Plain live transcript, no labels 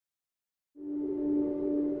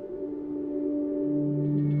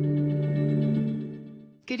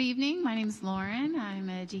Good evening. My name is Lauren. I'm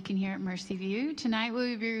a deacon here at Mercyview. Tonight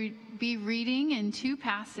we'll be reading in two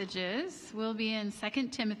passages. We'll be in 2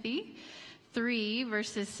 Timothy 3,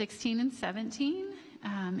 verses 16 and 17,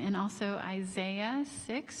 and also Isaiah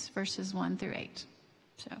 6, verses 1 through 8.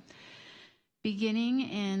 So, beginning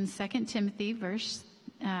in 2 Timothy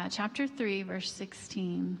chapter 3, verse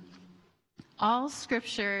 16. All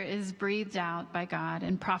scripture is breathed out by God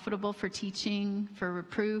and profitable for teaching, for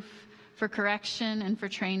reproof, for correction, and for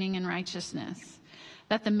training in righteousness,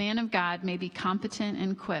 that the man of God may be competent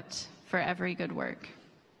and equipped for every good work.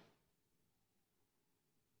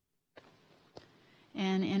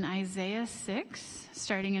 And in Isaiah 6,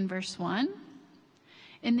 starting in verse 1,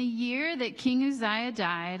 in the year that King Uzziah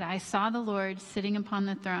died, I saw the Lord sitting upon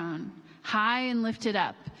the throne, high and lifted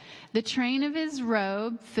up. The train of his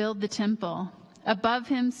robe filled the temple. Above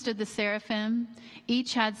him stood the seraphim.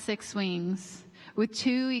 Each had 6 wings. With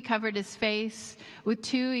 2 he covered his face, with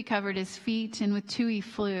 2 he covered his feet, and with 2 he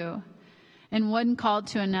flew. And one called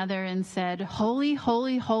to another and said, Holy,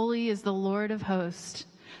 holy, holy is the Lord of hosts.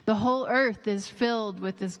 The whole earth is filled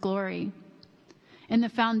with his glory. And the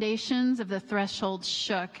foundations of the threshold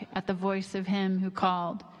shook at the voice of him who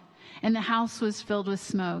called, and the house was filled with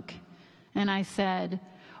smoke. And I said,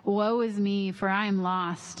 Woe is me, for I am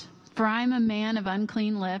lost. For I am a man of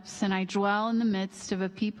unclean lips, and I dwell in the midst of a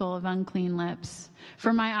people of unclean lips.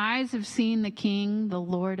 For my eyes have seen the King, the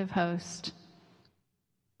Lord of hosts.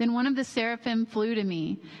 Then one of the seraphim flew to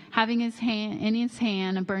me, having in his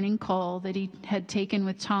hand a burning coal that he had taken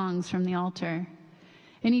with tongs from the altar.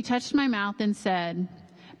 And he touched my mouth and said,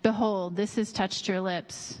 Behold, this has touched your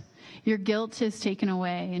lips. Your guilt is taken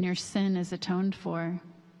away, and your sin is atoned for.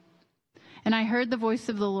 And I heard the voice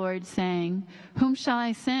of the Lord saying, Whom shall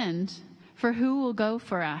I send? For who will go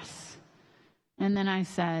for us? And then I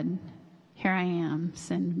said, Here I am,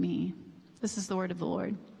 send me. This is the word of the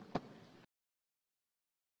Lord.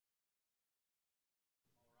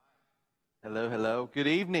 Hello. Good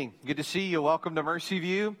evening. Good to see you. Welcome to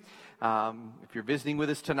Mercyview. If you're visiting with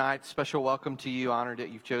us tonight, special welcome to you. Honored that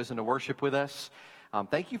you've chosen to worship with us.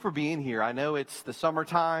 Thank you for being here. I know it's the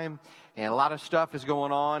summertime and a lot of stuff is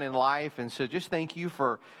going on in life, and so just thank you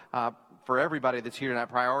for everybody that's here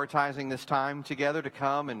tonight, prioritizing this time together to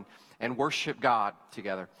come and worship God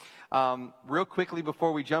together. Real quickly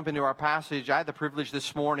before we jump into our passage, I had the privilege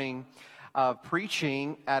this morning of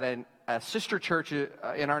preaching at a sister church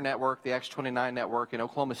in our network, the X29 network in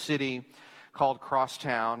Oklahoma City, called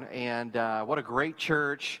Crosstown, and what a great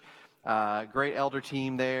church. Great elder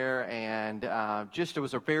team there, and it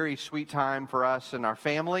was a very sweet time for us and our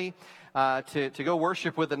family to go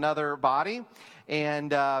worship with another body.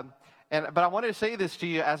 But I wanted to say this to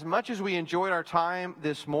you: as much as we enjoyed our time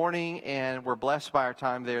this morning and we're blessed by our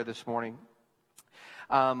time there this morning,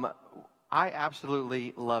 I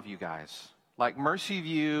absolutely love you guys. Like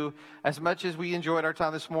Mercyview, as much as we enjoyed our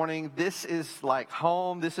time this morning, this is like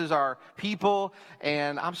home. This is our people,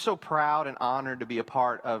 and I'm so proud and honored to be a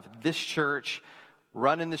part of this church,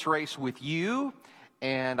 running this race with you,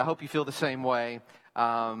 and I hope you feel the same way.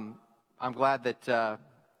 I'm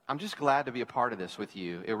just glad to be a part of this with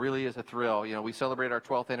you. It really is a thrill. You know, we celebrated our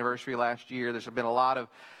 12th anniversary last year. There's been a lot of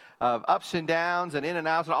ups and downs and in and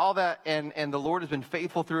outs and all that, and the Lord has been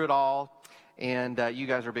faithful through it all, and you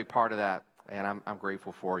guys are a big part of that. And I'm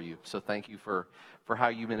grateful for you. So thank you for how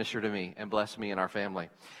you minister to me and bless me and our family.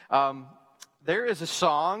 There is a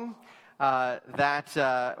song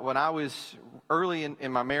that when I was early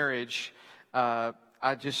in my marriage,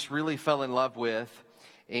 I just really fell in love with.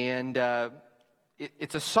 And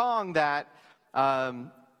it's a song that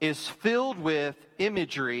is filled with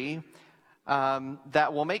imagery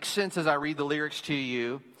that will make sense as I read the lyrics to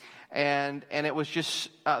you. And it was just,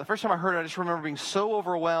 the first time I heard it, I just remember being so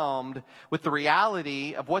overwhelmed with the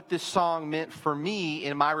reality of what this song meant for me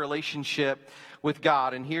in my relationship with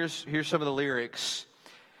God. And here's some of the lyrics.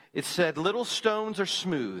 It said, Little stones are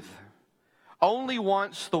smooth. Only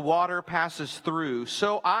once the water passes through.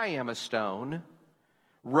 So I am a stone,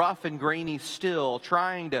 rough and grainy still,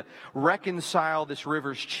 trying to reconcile this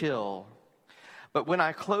river's chill. But when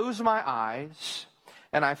I close my eyes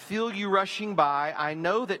and I feel you rushing by, I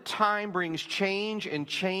know that time brings change, and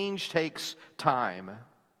change takes time.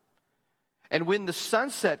 And when the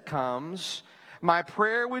sunset comes, my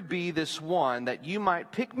prayer would be this one, that you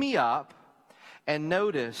might pick me up and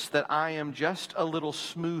notice that I am just a little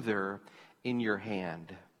smoother in your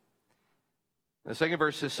hand. The second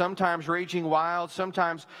verse says, sometimes raging wild,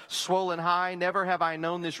 sometimes swollen high, never have I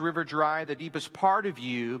known this river dry. The deepest part of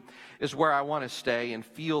you is where I want to stay and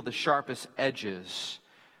feel the sharpest edges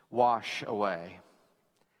wash away.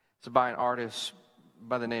 It's by an artist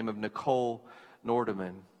by the name of Nicole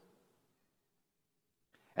Nordeman.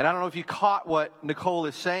 And I don't know if you caught what Nicole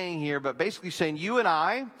is saying here, but basically saying you and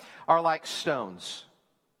I are like stones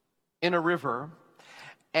in a river.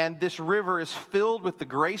 And this river is filled with the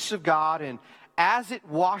grace of God. And as it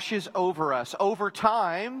washes over us, over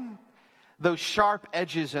time, those sharp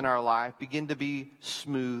edges in our life begin to be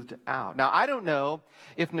smoothed out. Now, I don't know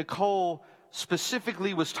if Nicole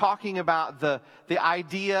specifically was talking about the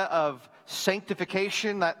idea of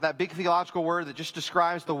sanctification, that big theological word that just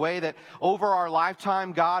describes the way that over our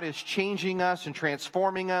lifetime God is changing us and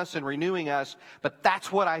transforming us and renewing us. But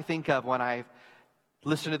that's what I think of when I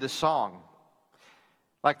listen to this song.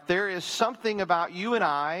 Like there is something about you and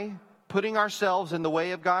I putting ourselves in the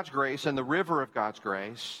way of God's grace and the river of God's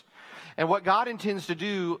grace. And what God intends to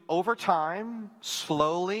do over time,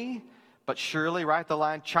 slowly but surely, right? The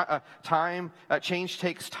line, change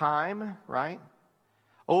takes time, right?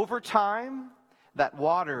 Over time, that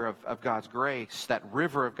water of God's grace, that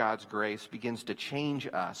river of God's grace begins to change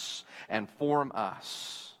us and form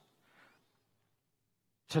us.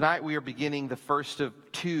 Tonight we are beginning the first of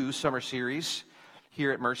 2 summer series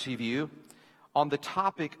here at Mercyview on the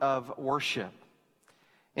topic of worship.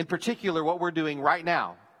 In particular, what we're doing right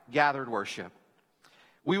now, gathered worship.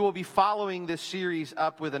 We will be following this series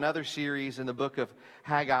up with another series in the book of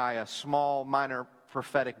Haggai, a small, minor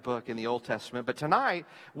prophetic book in the Old Testament. But tonight,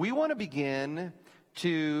 we want to begin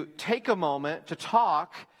to take a moment to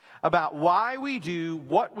talk about why we do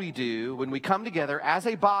what we do when we come together as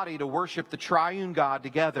a body to worship the triune God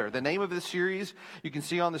together. The name of this series, you can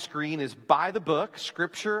see on the screen, is By the Book,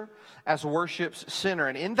 Scripture as Worship's Center.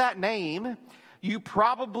 And in that name, you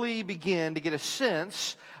probably begin to get a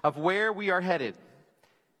sense of where we are headed.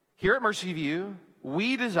 Here at Mercyview,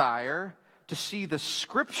 we desire to see the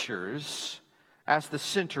Scriptures as the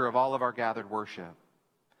center of all of our gathered worship.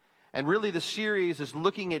 And really the series is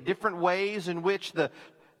looking at different ways in which the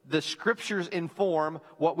Scriptures inform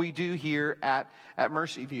what we do here at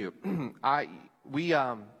Mercyview. I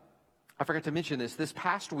forgot to mention this. This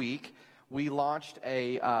past week, we launched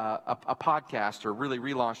a podcast, or really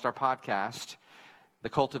relaunched our podcast, the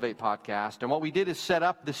Cultivate podcast. And what we did is set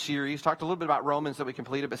up the series, talked a little bit about Romans that we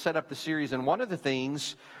completed, but set up the series. And one of the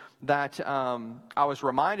things that I was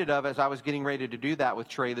reminded of as I was getting ready to do that with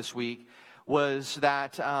Trey this week was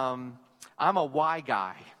that I'm a why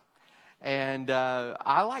guy. And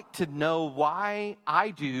I like to know why I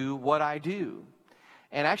do what I do.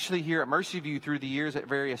 And actually here at Mercyview through the years at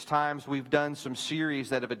various times, we've done some series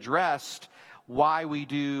that have addressed why we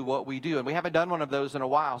do what we do. And we haven't done one of those in a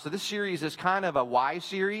while. So this series is kind of a why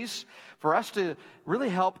series for us to really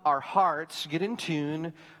help our hearts get in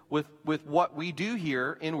tune with what we do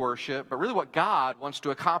here in worship, but really what God wants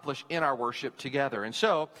to accomplish in our worship together. And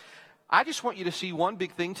so I just want you to see one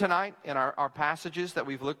big thing tonight in our passages that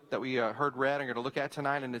we heard read and are going to look at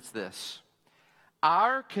tonight, and it's this.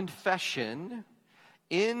 Our confession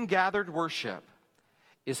in gathered worship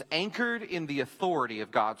is anchored in the authority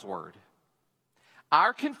of God's Word.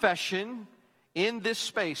 Our confession in this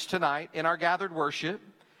space tonight, in our gathered worship,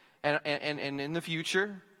 and in the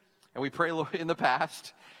future, and we pray, Lord, in the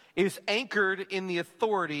past, is anchored in the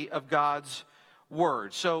authority of God's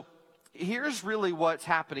Word. So here's really what's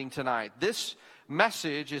happening tonight. This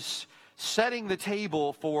message is setting the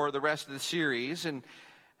table for the rest of the series. And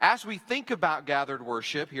as we think about gathered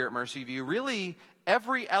worship here at Mercyview, really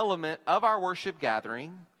every element of our worship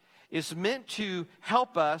gathering is meant to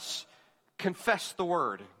help us confess the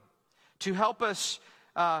Word, to help us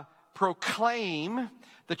proclaim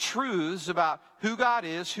the truths about who God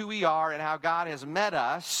is, who we are, and how God has met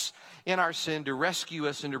us in our sin to rescue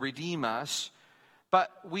us and to redeem us. But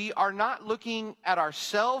we are not looking at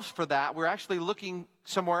ourselves for that. We're actually looking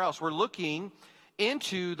somewhere else. We're looking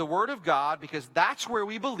into the Word of God because that's where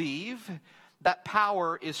we believe that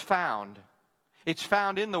power is found. It's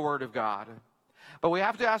found in the Word of God. But we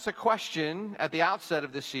have to ask a question at the outset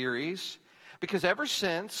of this series, because ever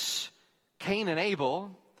since Cain and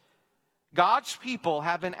Abel, God's people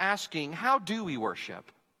have been asking, how do we worship?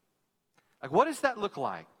 Like, what does that look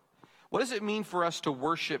like? What does it mean for us to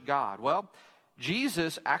worship God? Well,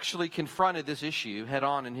 Jesus actually confronted this issue head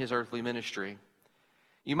on in his earthly ministry.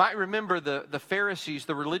 You might remember the Pharisees,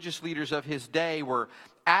 the religious leaders of his day, were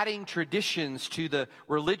adding traditions to the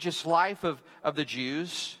religious life of the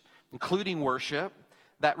Jews, including worship,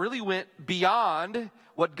 that really went beyond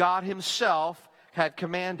what God himself had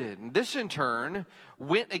commanded. And this, in turn,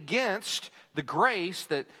 went against the grace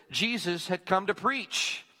that Jesus had come to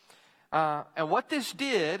preach. And what this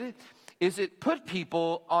did is it put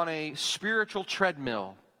people on a spiritual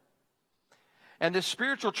treadmill. And this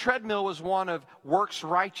spiritual treadmill was one of works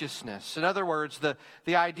righteousness. In other words,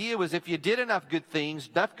 the idea was if you did enough good things,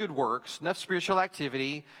 enough good works, enough spiritual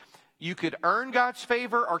activity, you could earn God's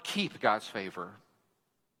favor or keep God's favor.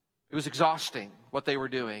 It was exhausting what they were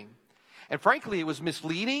doing. And frankly, it was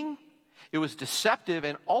misleading, it was deceptive,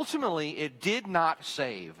 and ultimately it did not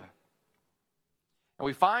save. And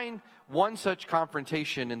we find one such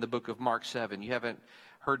confrontation in the book of Mark 7. You haven't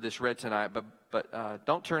heard this read tonight, but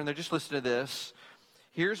don't turn there. Just listen to this.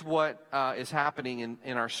 Here's what is happening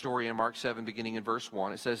in our story in Mark 7, beginning in verse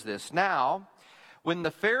 1. It says this: Now, when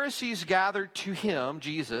the Pharisees gathered to him,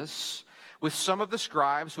 Jesus, with some of the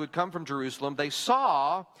scribes who had come from Jerusalem, they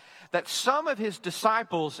saw that some of his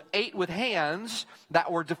disciples ate with hands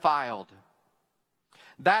that were defiled,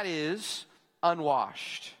 that is,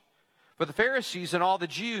 unwashed. For the Pharisees and all the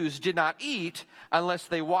Jews did not eat unless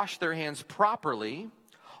they washed their hands properly,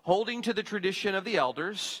 holding to the tradition of the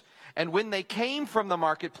elders. And when they came from the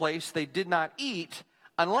marketplace, they did not eat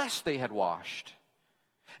unless they had washed.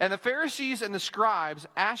 And the Pharisees and the scribes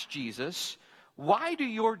asked Jesus, "Why do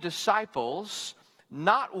your disciples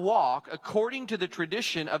not walk according to the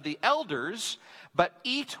tradition of the elders, but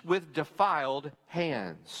eat with defiled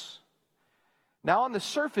hands?" Now, on the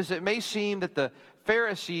surface, it may seem that the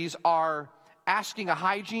Pharisees are asking a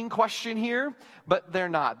hygiene question here, but they're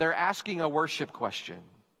not. They're asking a worship question.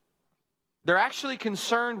 They're actually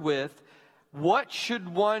concerned with what should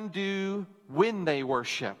one do when they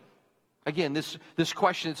worship. Again, this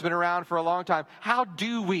question, it's been around for a long time. How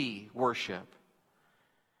do we worship?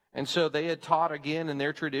 And so they had taught again in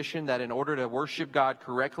their tradition that in order to worship God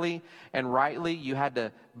correctly and rightly, you had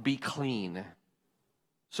to be clean.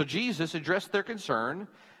 So Jesus addressed their concern,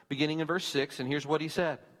 beginning in verse 6, and here's what he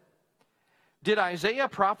said. Did Isaiah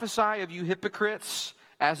prophesy of you hypocrites,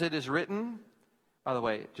 as it is written? By the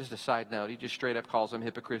way, just a side note, he just straight up calls them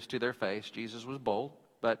hypocrites to their face. Jesus was bold,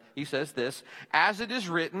 but he says this: as it is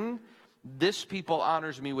written, this people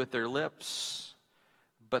honors me with their lips,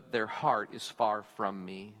 but their heart is far from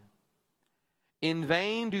me. In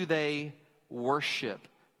vain do they worship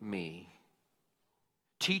me,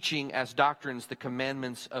 teaching as doctrines the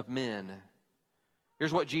commandments of men.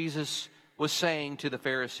 Here's what Jesus was saying to the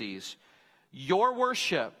Pharisees. Your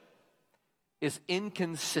worship is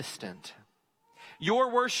inconsistent.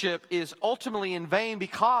 Your worship is ultimately in vain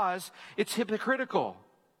because it's hypocritical.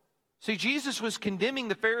 See, Jesus was condemning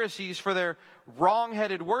the Pharisees for their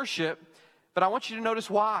wrong-headed worship, but I want you to notice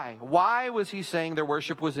why. Why was he saying their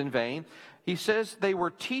worship was in vain? He says they were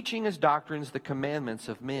teaching as doctrines the commandments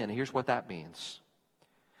of men. Here's what that means.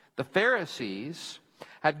 The Pharisees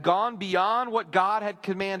had gone beyond what God had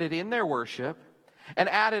commanded in their worship and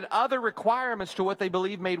added other requirements to what they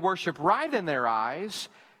believed made worship right in their eyes,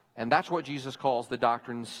 and that's what Jesus calls the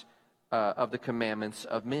doctrines of the commandments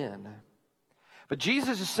of men. But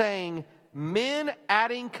Jesus is saying men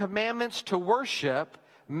adding commandments to worship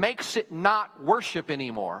makes it not worship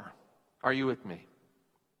anymore. Are you with me?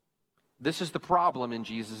 This is the problem in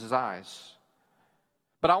Jesus' eyes.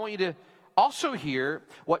 But I want you to also hear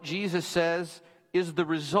what Jesus says is the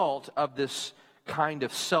result of this kind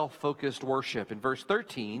of self-focused worship. In verse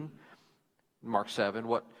 13, Mark 7,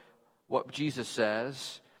 what Jesus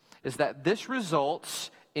says is that this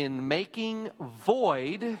results in making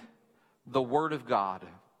void the Word of God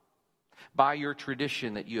by your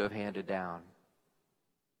tradition that you have handed down.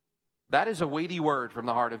 That is a weighty word from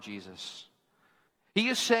the heart of Jesus. He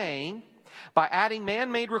is saying, by adding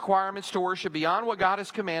man-made requirements to worship beyond what God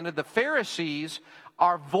has commanded, the Pharisees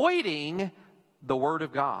are voiding the Word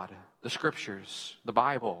of God, the Scriptures, the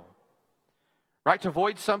Bible. Right? To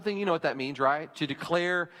void something, you know what that means, right? To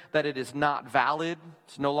declare that it is not valid,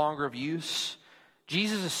 it's no longer of use.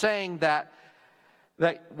 Jesus is saying that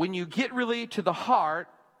when you get really to the heart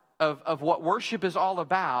of what worship is all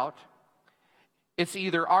about, it's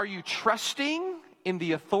either are you trusting in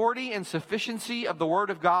the authority and sufficiency of the Word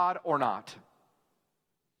of God or not?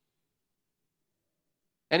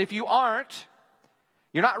 And if you aren't,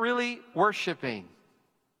 you're not really worshiping.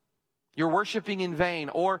 You're worshiping in vain.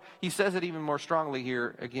 Or he says it even more strongly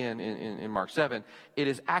here again in Mark 7. It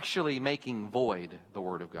is actually making void the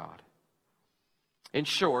Word of God. In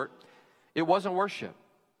short, it wasn't worship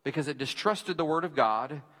because it distrusted the Word of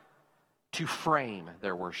God to frame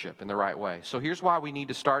their worship in the right way. So here's why we need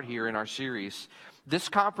to start here in our series. This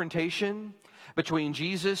confrontation between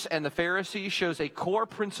Jesus and the Pharisees shows a core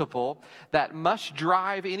principle that must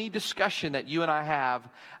drive any discussion that you and I have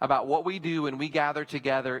about what we do when we gather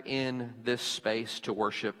together in this space to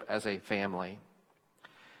worship as a family.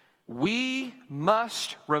 We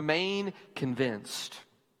must remain convinced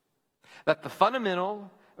that the fundamental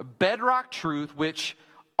bedrock truth which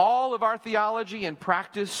All of our theology and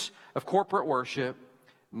practice of corporate worship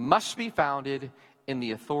must be founded in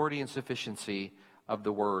the authority and sufficiency of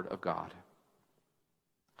the Word of God.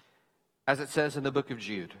 As it says in the book of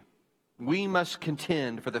Jude, we must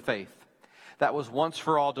contend for the faith that was once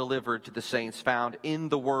for all delivered to the saints, found in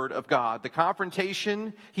the Word of God. The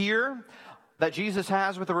confrontation here that Jesus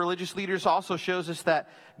has with the religious leaders also shows us that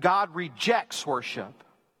God rejects worship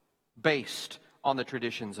based on the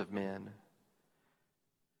traditions of men.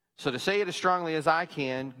 So to say it as strongly as I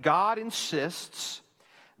can, God insists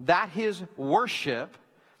that His worship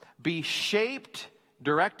be shaped,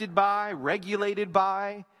 directed by, regulated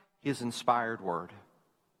by His inspired Word.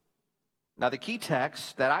 Now, the key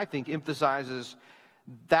text that I think emphasizes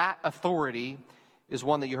that authority is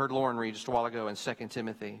one that you heard Lauren read just a while ago in 2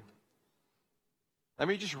 Timothy. Let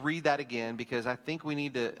me just read that again because I think we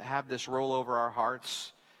need to have this roll over our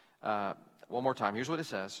hearts one more time. Here's what it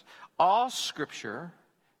says. All Scripture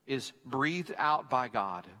is breathed out by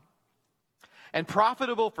God and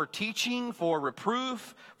profitable for teaching, for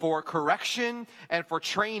reproof, for correction, and for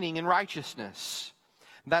training in righteousness,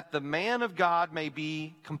 that the man of God may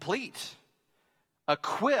be complete,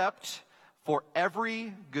 equipped for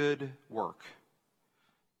every good work.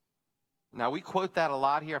 Now, we quote that a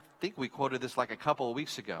lot here. I think we quoted this like a couple of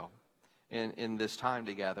weeks ago in this time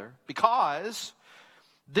together, because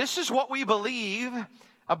this is what we believe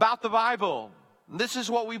about the Bible. This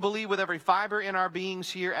is what we believe with every fiber in our beings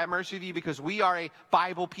here at Mercyview, because we are a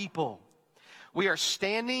Bible people. We are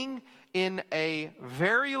standing in a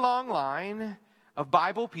very long line of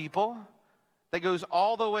Bible people that goes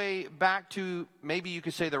all the way back to, maybe you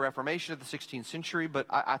could say, the Reformation of the 16th century, but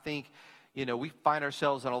I think, we find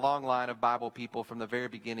ourselves in a long line of Bible people from the very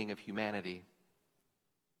beginning of humanity.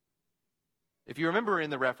 If you remember in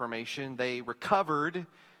the Reformation, they recovered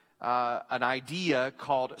an idea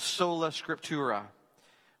called sola scriptura,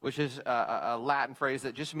 which is a Latin phrase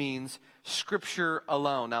that just means Scripture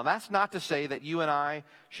alone. Now, that's not to say that you and I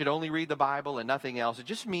should only read the Bible and nothing else. It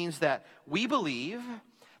just means that we believe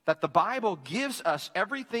that the Bible gives us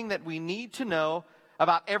everything that we need to know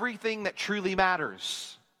about everything that truly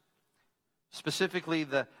matters, specifically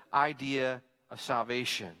the idea of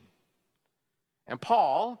salvation. And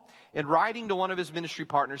Paul, in writing to one of his ministry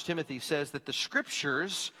partners, Timothy, says that the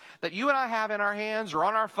Scriptures that you and I have in our hands or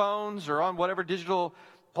on our phones or on whatever digital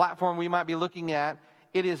platform we might be looking at,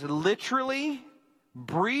 it is literally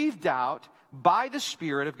breathed out by the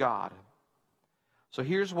Spirit of God. So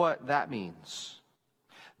here's what that means.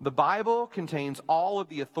 The Bible contains all of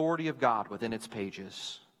the authority of God within its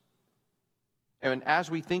pages. And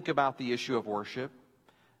as we think about the issue of worship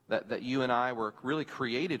that you and I were really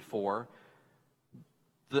created for,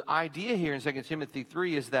 the idea here in 2 Timothy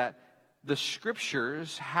 3 is that the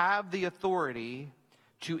Scriptures have the authority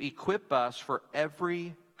to equip us for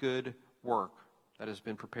every good work that has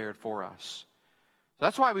been prepared for us. So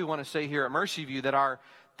that's why we want to say here at Mercyview that our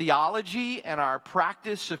theology and our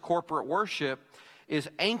practice of corporate worship is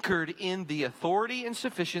anchored in the authority and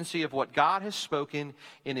sufficiency of what God has spoken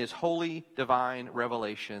in His holy divine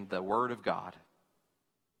revelation, the Word of God.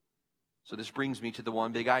 So this brings me to the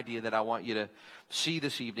one big idea that I want you to see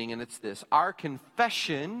this evening, and it's this. Our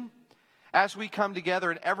confession, as we come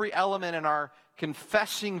together in every element in our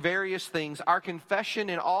confessing various things, our confession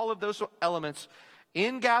in all of those elements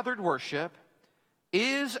in gathered worship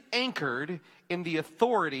is anchored in the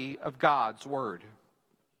authority of God's Word.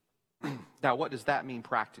 Now, what does that mean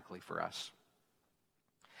practically for us?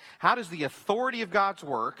 How does the authority of God's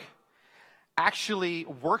work actually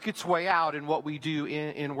work its way out in what we do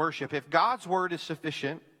in worship? If God's Word is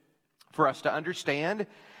sufficient for us to understand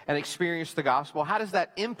and experience the gospel, how does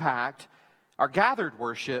that impact our gathered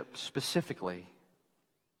worship specifically?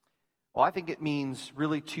 Well, I think it means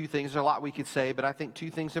really two things. There's a lot we could say, but I think two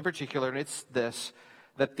things in particular, and it's this,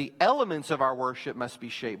 that the elements of our worship must be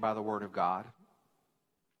shaped by the Word of God,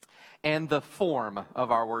 and the form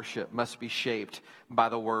of our worship must be shaped by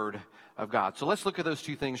the Word of God. So let's look at those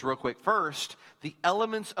two things real quick. First, the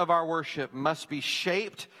elements of our worship must be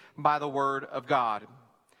shaped by the Word of God.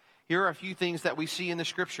 Here are a few things that we see in the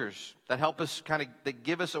Scriptures that help us that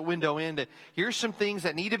give us a window into. Here's some things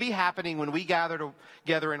that need to be happening when we gather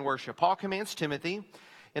together in worship. Paul commands Timothy,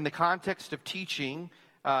 in the context of teaching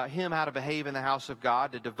him how to behave in the house of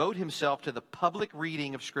God, to devote himself to the public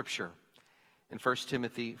reading of Scripture in 1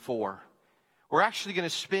 Timothy 4. We're actually going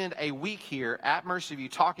to spend a week here at Mercyview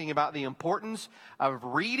talking about the importance of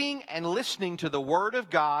reading and listening to the Word of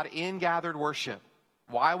God in gathered worship.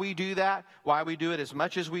 Why we do that, why we do it as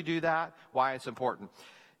much as we do that, why it's important.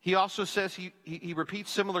 He also says he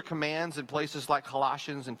repeats similar commands in places like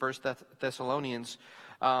Colossians and 1 Thessalonians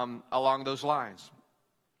along those lines.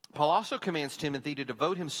 Paul also commands Timothy to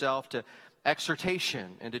devote himself to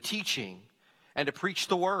exhortation and to teaching and to preach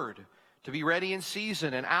the word, to be ready in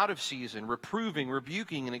season and out of season, reproving,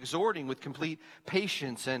 rebuking, and exhorting with complete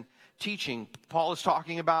patience and teaching. Paul is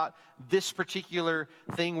talking about this particular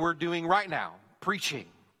thing we're doing right now, preaching.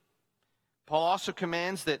 Paul also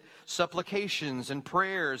commands that supplications and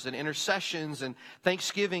prayers and intercessions and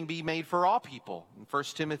thanksgiving be made for all people. In 1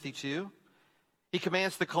 Timothy 2, he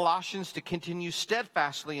commands the Colossians to continue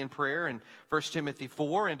steadfastly in prayer in 1 Timothy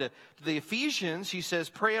 4. And to the Ephesians, he says,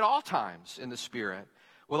 pray at all times in the Spirit,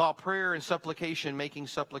 with all prayer and supplication, making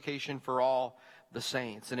supplication for all the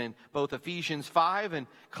saints. And in both Ephesians 5 and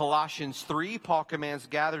Colossians 3, Paul commands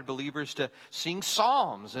gathered believers to sing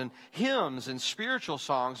psalms and hymns and spiritual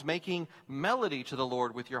songs, making melody to the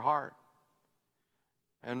Lord with your heart.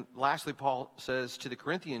 And lastly, Paul says to the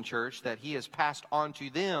Corinthian church that he has passed on to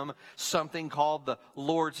them something called the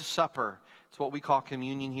Lord's Supper. It's what we call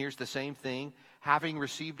communion here. It's the same thing, having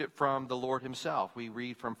received it from the Lord himself. We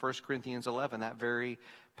read from 1 Corinthians 11, that very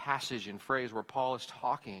passage and phrase where Paul is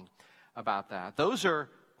talking about that. Those are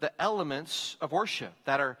the elements of worship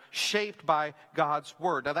that are shaped by God's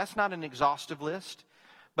word. Now, that's not an exhaustive list,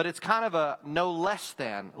 but it's kind of a no less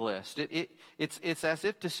than list. It's as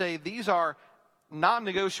if to say these are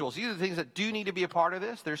non-negotiables. These are the things that do need to be a part of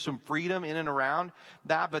this. There's some freedom in and around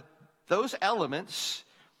that, but those elements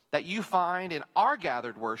that you find in our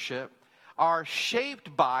gathered worship are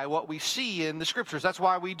shaped by what we see in the scriptures. That's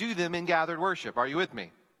why we do them in gathered worship. Are you with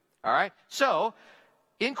me? All right? So,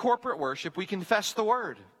 in corporate worship, we confess the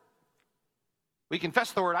word. We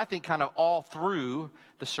confess the word, I think, kind of all through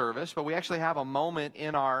the service, but we actually have a moment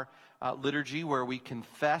in our liturgy where we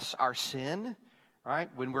confess our sin. Right?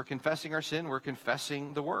 When we're confessing our sin, we're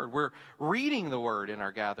confessing the word. We're reading the word in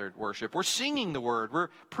our gathered worship. We're singing the word. We're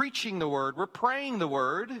preaching the word. We're praying the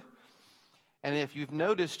word. And if you've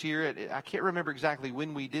noticed here, I can't remember exactly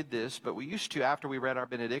when we did this, but we used to, after we read our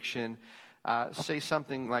benediction, say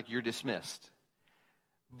something like, "You're dismissed."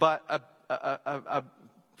 But a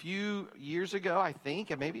few years ago, I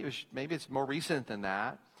think, and maybe it's more recent than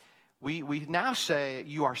that, we now say,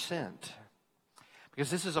 "You are sent." Because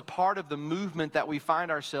this is a part of the movement that we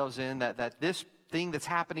find ourselves in, that this thing that's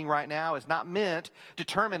happening right now is not meant to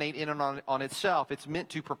terminate in and on itself. It's meant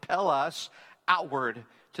to propel us outward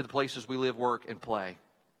to the places we live, work, and play.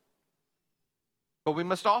 But we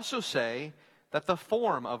must also say that the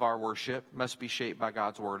form of our worship must be shaped by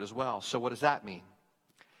God's word as well. So what does that mean?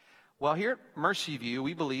 Well, here at Mercyview,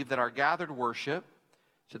 we believe that our gathered worship,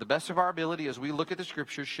 to the best of our ability as we look at the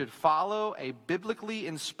scriptures, should follow a biblically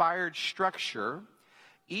inspired structure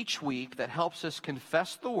each week that helps us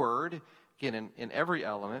confess the word, again, in every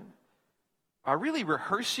element, by really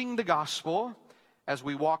rehearsing the gospel as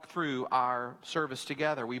we walk through our service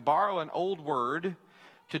together. We borrow an old word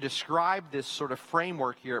to describe this sort of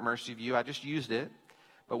framework here at Mercyview. I just used it,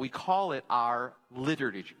 but we call it our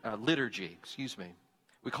liturgy.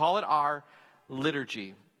 We call it our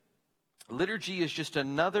liturgy. Liturgy is just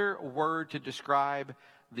another word to describe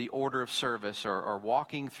the order of service or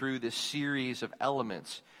walking through this series of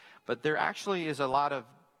elements. But there actually is a lot of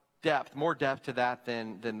depth, more depth to that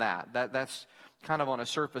than that. That's kind of on a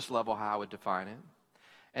surface level how I would define it.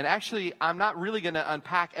 And actually, I'm not really going to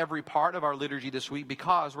unpack every part of our liturgy this week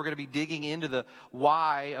because we're going to be digging into the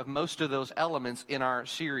why of most of those elements in our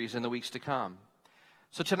series in the weeks to come.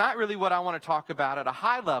 So tonight, really what I want to talk about at a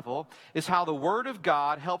high level is how the Word of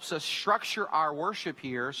God helps us structure our worship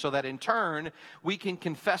here so that in turn, we can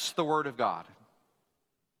confess the Word of God.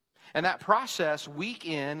 And that process, week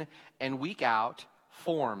in and week out,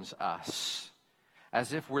 forms us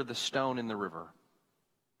as if we're the stone in the river.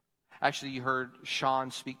 Actually, you heard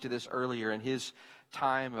Sean speak to this earlier in his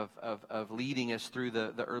time of leading us through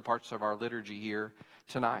the early parts of our liturgy here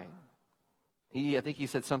tonight. I think he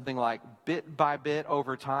said something like, bit by bit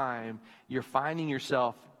over time, you're finding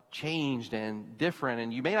yourself changed and different.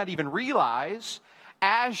 And you may not even realize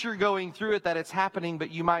as you're going through it that it's happening, but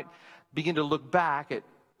you might begin to look back at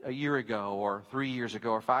a year ago or 3 years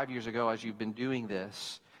ago or 5 years ago as you've been doing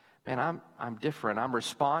this. Man, I'm different. I'm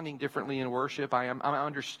responding differently in worship. I'm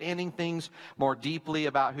understanding things more deeply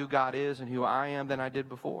about who God is and who I am than I did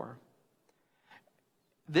before.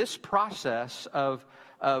 This process of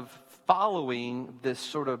following this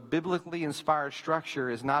sort of biblically inspired structure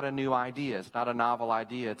is not a new idea. It's not a novel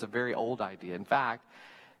idea. It's a very old idea. In fact,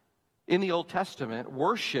 in the Old Testament,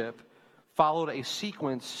 worship followed a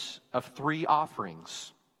sequence of 3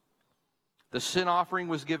 offerings. The sin offering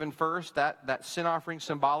was given first. That sin offering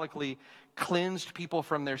symbolically cleansed people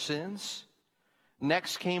from their sins.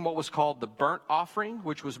 Next came what was called the burnt offering,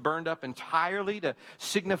 which was burned up entirely to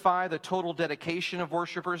signify the total dedication of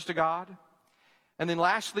worshipers to God. And then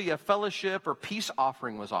lastly, a fellowship or peace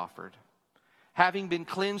offering was offered. Having been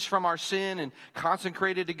cleansed from our sin and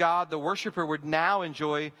consecrated to God, the worshiper would now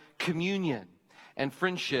enjoy communion and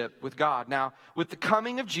friendship with God. Now, with the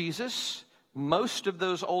coming of Jesus, most of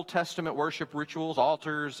those Old Testament worship rituals,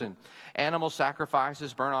 altars and animal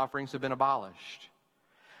sacrifices, burnt offerings have been abolished.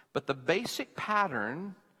 But the basic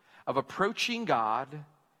pattern of approaching God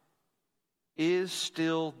is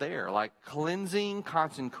still there. Like cleansing,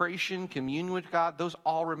 consecration, communion with God, those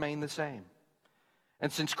all remain the same.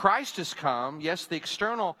 And since Christ has come, yes, the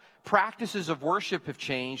external practices of worship have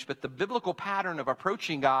changed, but the biblical pattern of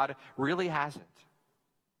approaching God really hasn't.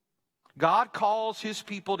 God calls his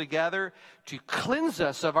people together to cleanse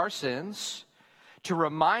us of our sins, to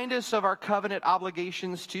remind us of our covenant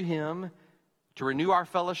obligations to him, to renew our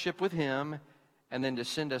fellowship with him, and then to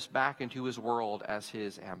send us back into his world as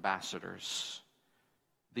his ambassadors.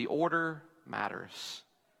 The order matters.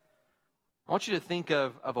 I want you to think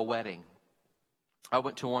of a wedding. I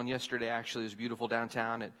went to one yesterday, actually. It was beautiful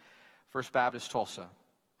downtown at First Baptist Tulsa.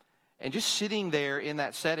 And just sitting there in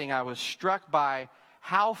that setting, I was struck by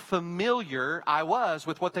how familiar I was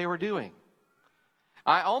with what they were doing.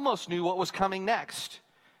 I almost knew what was coming next.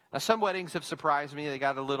 Now, some weddings have surprised me. They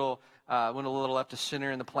got went a little left to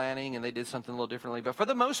center in the planning, and they did something a little differently. But for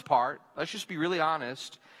the most part, let's just be really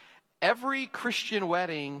honest, every Christian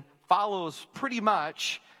wedding follows pretty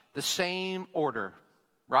much the same order,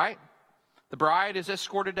 right? The bride is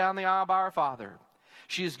escorted down the aisle by her father.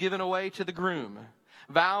 She is given away to the groom.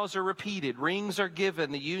 Vows are repeated. Rings are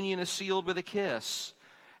given. The union is sealed with a kiss.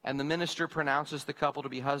 And the minister pronounces the couple to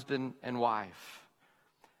be husband and wife.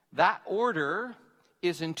 That order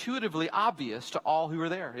is intuitively obvious to all who are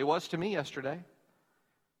there. It was to me yesterday.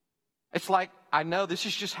 It's like, I know this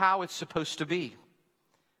is just how it's supposed to be.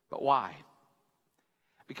 But why?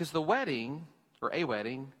 Because the wedding, or a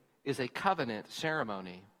wedding, is a covenant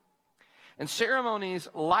ceremony. And ceremonies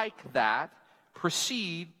like that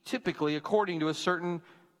proceed typically according to a certain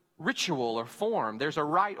ritual or form. There's a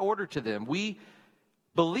right order to them. We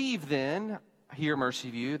believe then, here at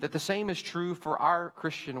Mercyview, that the same is true for our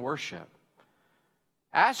Christian worship.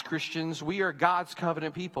 As Christians, we are God's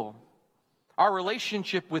covenant people. Our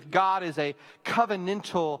relationship with God is a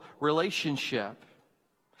covenantal relationship.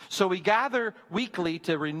 So we gather weekly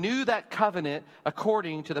to renew that covenant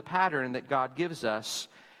according to the pattern that God gives us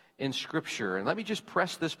in Scripture. And let me just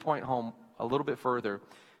press this point home a little bit further.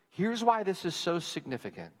 Here's why this is so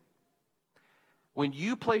significant. When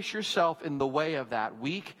you place yourself in the way of that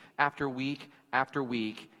week after week after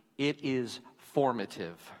week, it is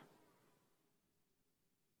formative.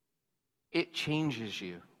 It changes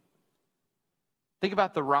you. Think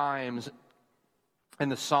about the rhymes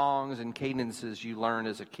and the songs and cadences you learn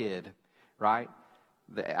as a kid, right?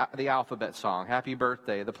 The alphabet song, Happy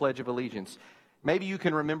Birthday, the Pledge of Allegiance. Maybe you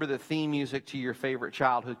can remember the theme music to your favorite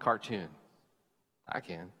childhood cartoon. I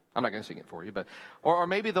can. I'm not going to sing it for you, but or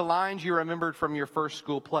maybe the lines you remembered from your first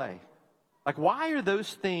school play. Like, why are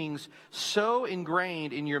those things so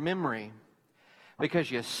ingrained in your memory? Because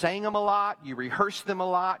you sang them a lot, you rehearsed them a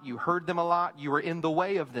lot, you heard them a lot, you were in the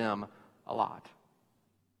way of them a lot.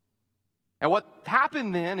 And what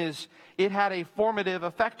happened then is it had a formative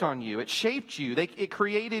effect on you. It shaped you. It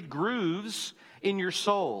created grooves in your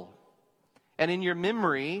soul and in your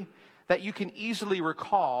memory that you can easily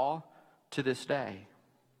recall to this day.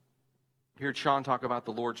 You heard Sean talk about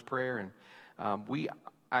the Lord's Prayer, and we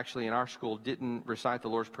actually in our school didn't recite the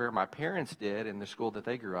Lord's Prayer. My parents did in the school that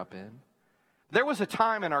they grew up in. There was a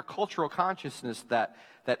time in our cultural consciousness that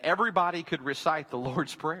everybody could recite the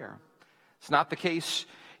Lord's Prayer. It's not the case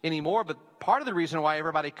anymore, but part of the reason why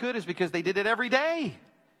everybody could is because they did it every day.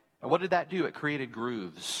 And what did that do? It created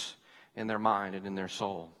grooves in their mind and in their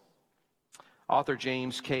soul. Author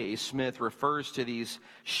James K. Smith refers to these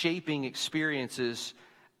shaping experiences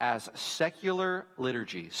as secular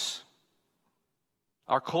liturgies.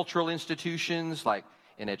 Our cultural institutions like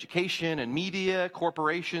in education and media,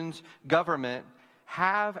 corporations, government,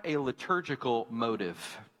 have a liturgical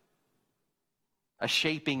motive, a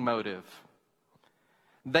shaping motive.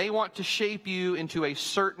 They want to shape you into a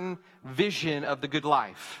certain vision of the good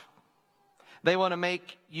life. They want to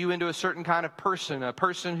make you into a certain kind of person, a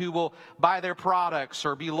person who will buy their products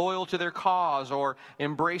or be loyal to their cause or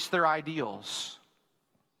embrace their ideals.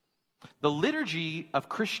 The liturgy of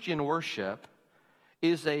Christian worship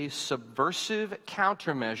is a subversive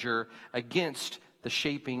countermeasure against the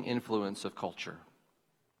shaping influence of culture.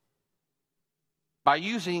 By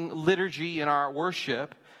using liturgy in our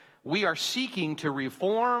worship, we are seeking to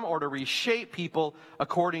reform or to reshape people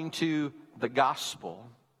according to the gospel.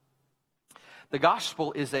 The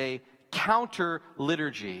gospel is a counter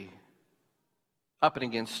liturgy up and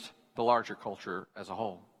against the larger culture as a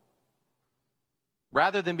whole.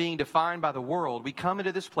 Rather than being defined by the world, we come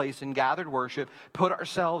into this place in gathered worship, put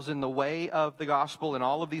ourselves in the way of the gospel and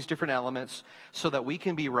all of these different elements so that we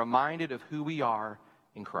can be reminded of who we are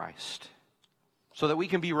in Christ. So that we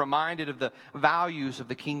can be reminded of the values of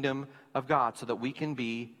the kingdom of God, so that we can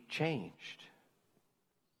be changed.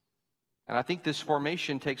 And I think this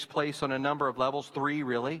formation takes place on a number of levels, 3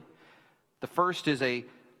 really. The first is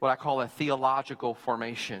what I call a theological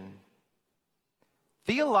formation.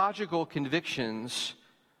 Theological convictions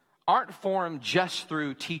aren't formed just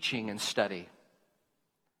through teaching and study.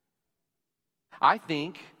 I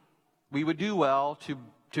think we would do well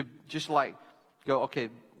to just like go, okay,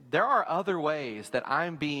 there are other ways that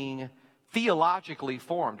I'm being theologically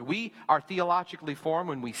formed. We are theologically formed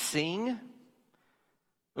when we sing,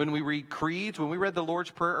 when we read creeds, when we read the Lord's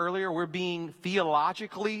Prayer earlier, we're being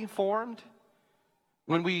theologically formed.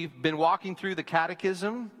 When we've been walking through the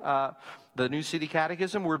catechism, the New City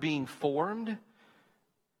Catechism, we're being formed.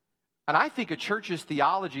 And I think a church's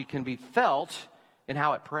theology can be felt in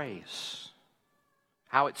how it prays,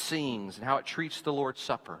 how it sings, and how it treats the Lord's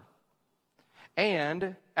Supper.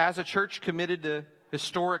 And as a church committed to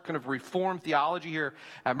historic kind of reformed theology here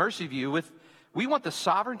at Mercyview, we want the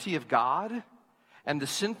sovereignty of God and the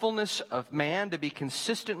sinfulness of man to be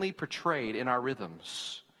consistently portrayed in our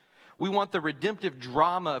rhythms. We want the redemptive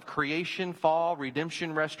drama of creation, fall,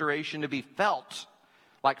 redemption, restoration to be felt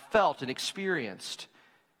and experienced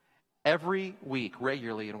every week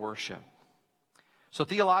regularly in worship. So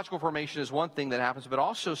theological formation is one thing that happens, but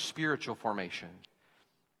also spiritual formation.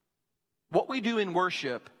 What we do in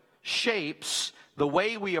worship shapes the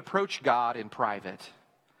way we approach God in private.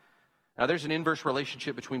 Now, there's an inverse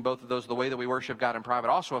relationship between both of those. The way that we worship God in private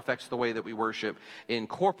also affects the way that we worship in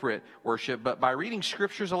corporate worship. But by reading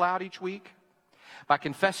scriptures aloud each week, by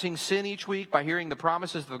confessing sin each week, by hearing the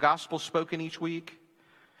promises of the gospel spoken each week,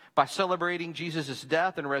 by celebrating Jesus'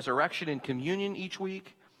 death and resurrection in communion each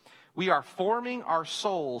week, we are forming our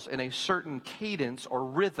souls in a certain cadence or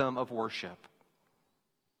rhythm of worship.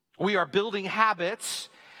 We are building habits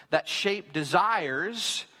that shape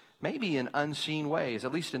desires, maybe in unseen ways,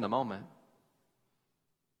 at least in the moment.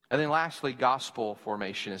 And then lastly, gospel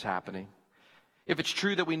formation is happening. If it's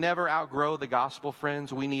true that we never outgrow the gospel,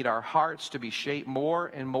 friends, we need our hearts to be shaped more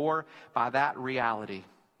and more by that reality.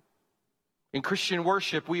 In Christian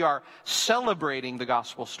worship, we are celebrating the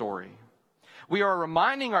gospel story. We are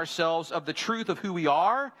reminding ourselves of the truth of who we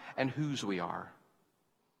are and whose we are.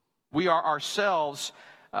 We are ourselves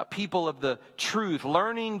people of the truth,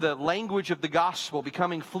 learning the language of the gospel,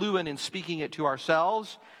 becoming fluent in speaking it to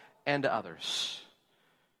ourselves and to others.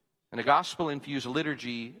 And a gospel-infused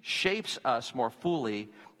liturgy shapes us more fully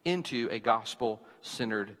into a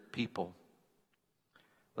gospel-centered people.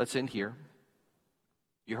 Let's end here.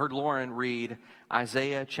 You heard Lauren read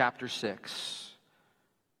Isaiah chapter 6.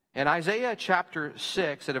 In Isaiah chapter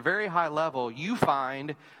 6, at a very high level, you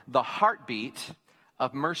find the heartbeat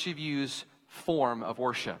of Mercyview's form of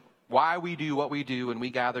worship. Why we do what we do when we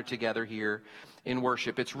gather together here in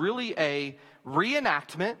worship. It's really a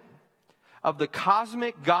reenactment of the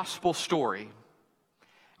cosmic gospel story.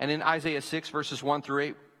 And in Isaiah 6, verses 1 through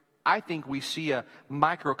 8, I think we see a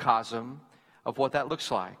microcosm of what that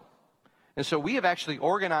looks like. And so we have actually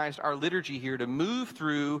organized our liturgy here to move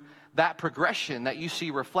through that progression that you see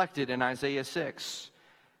reflected in Isaiah 6.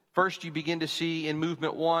 First, you begin to see in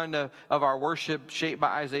movement 1 of our worship shaped by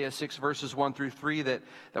Isaiah 6, verses 1 through 3, that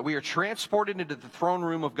we are transported into the throne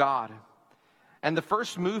room of God. And the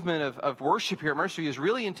first movement of worship here at Mercyview is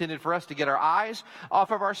really intended for us to get our eyes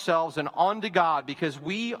off of ourselves and onto God, because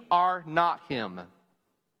we are not Him.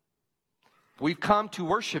 We've come to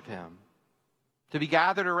worship Him, to be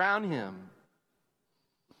gathered around Him.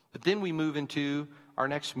 But then we move into our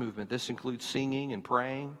next movement. This includes singing and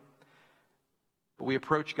praying. But we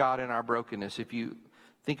approach God in our brokenness. If you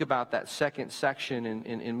think about that second section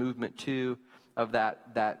in movement 2 of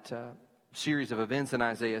that series of events in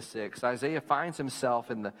Isaiah 6, Isaiah finds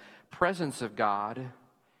himself in the presence of God,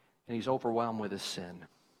 and he's overwhelmed with his sin.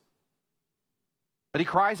 But he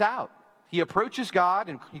cries out. He approaches God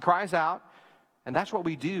and he cries out. And that's what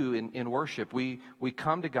we do in worship. We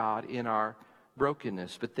come to God in our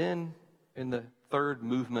brokenness. But then in the third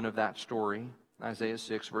movement of that story, Isaiah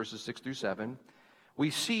 6, verses 6 through 7, we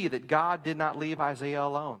see that God did not leave Isaiah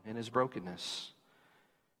alone in his brokenness.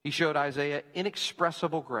 He showed Isaiah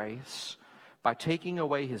inexpressible grace by taking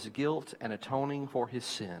away his guilt and atoning for his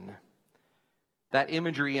sin. That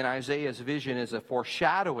imagery in Isaiah's vision is a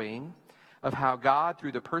foreshadowing of how God,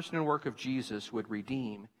 through the person and work of Jesus, would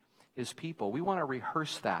redeem his people. We want to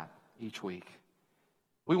rehearse that each week.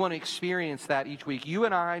 We want to experience that each week. You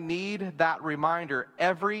and I need that reminder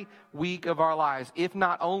every week of our lives, if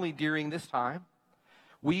not only during this time.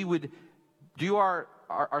 We would do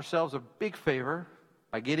ourselves a big favor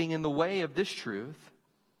by getting in the way of this truth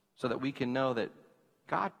so that we can know that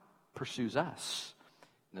God pursues us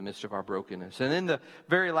in the midst of our brokenness. And then the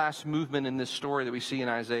very last movement in this story that we see in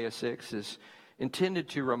Isaiah 6 is intended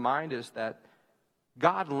to remind us that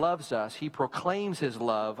God loves us. He proclaims his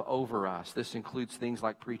love over us. This includes things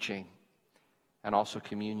like preaching and also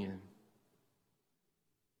communion.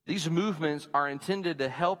 These movements are intended to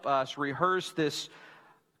help us rehearse this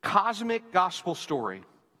cosmic gospel story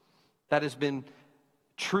that has been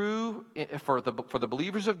true for the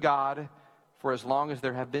believers of God for as long as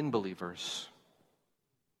there have been believers.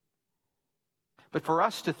 But for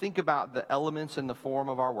us to think about the elements and the form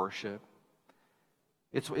of our worship,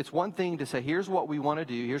 it's one thing to say, here's what we want to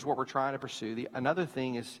do, here's what we're trying to pursue. Another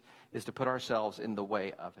thing is to put ourselves in the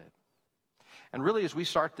way of it. And really, as we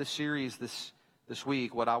start this series this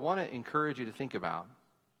week, what I want to encourage you to think about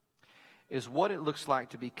is what it looks like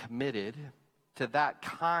to be committed to that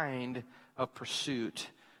kind of pursuit,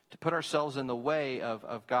 to put ourselves in the way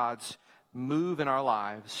of God's move in our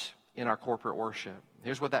lives in our corporate worship.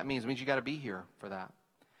 Here's what that means. It means you got to be here for that.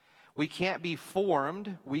 We can't be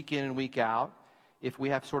formed week in and week out if we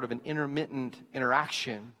have sort of an intermittent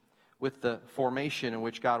interaction with the formation in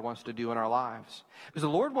which God wants to do in our lives. Because the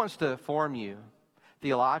Lord wants to form you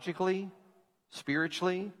theologically,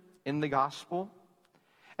 spiritually, in the gospel.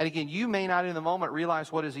 And again, you may not in the moment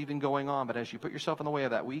realize what is even going on, but as you put yourself in the way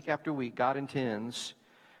of that week after week, God intends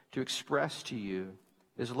to express to you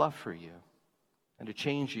his love for you and to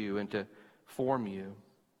change you and to form you.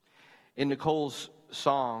 In Nicole's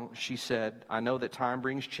song, she said, I know that time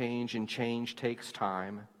brings change and change takes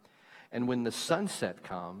time. And when the sunset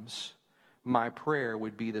comes, my prayer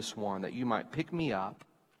would be this one, that you might pick me up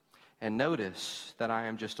and notice that I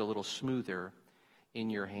am just a little smoother in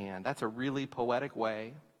your hand. That's a really poetic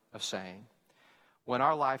way of saying, when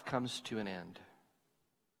our life comes to an end,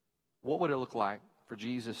 what would it look like for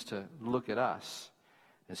Jesus to look at us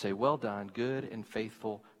and say, well done, good and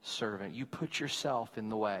faithful servant. You put yourself in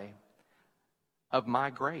the way of my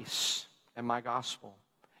grace and my gospel.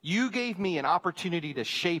 You gave me an opportunity to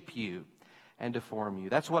shape you and to form you.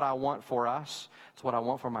 That's what I want for us. That's what I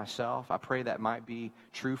want for myself. I pray that might be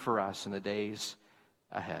true for us in the days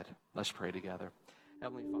ahead. Let's pray together.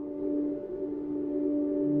 Heavenly Father.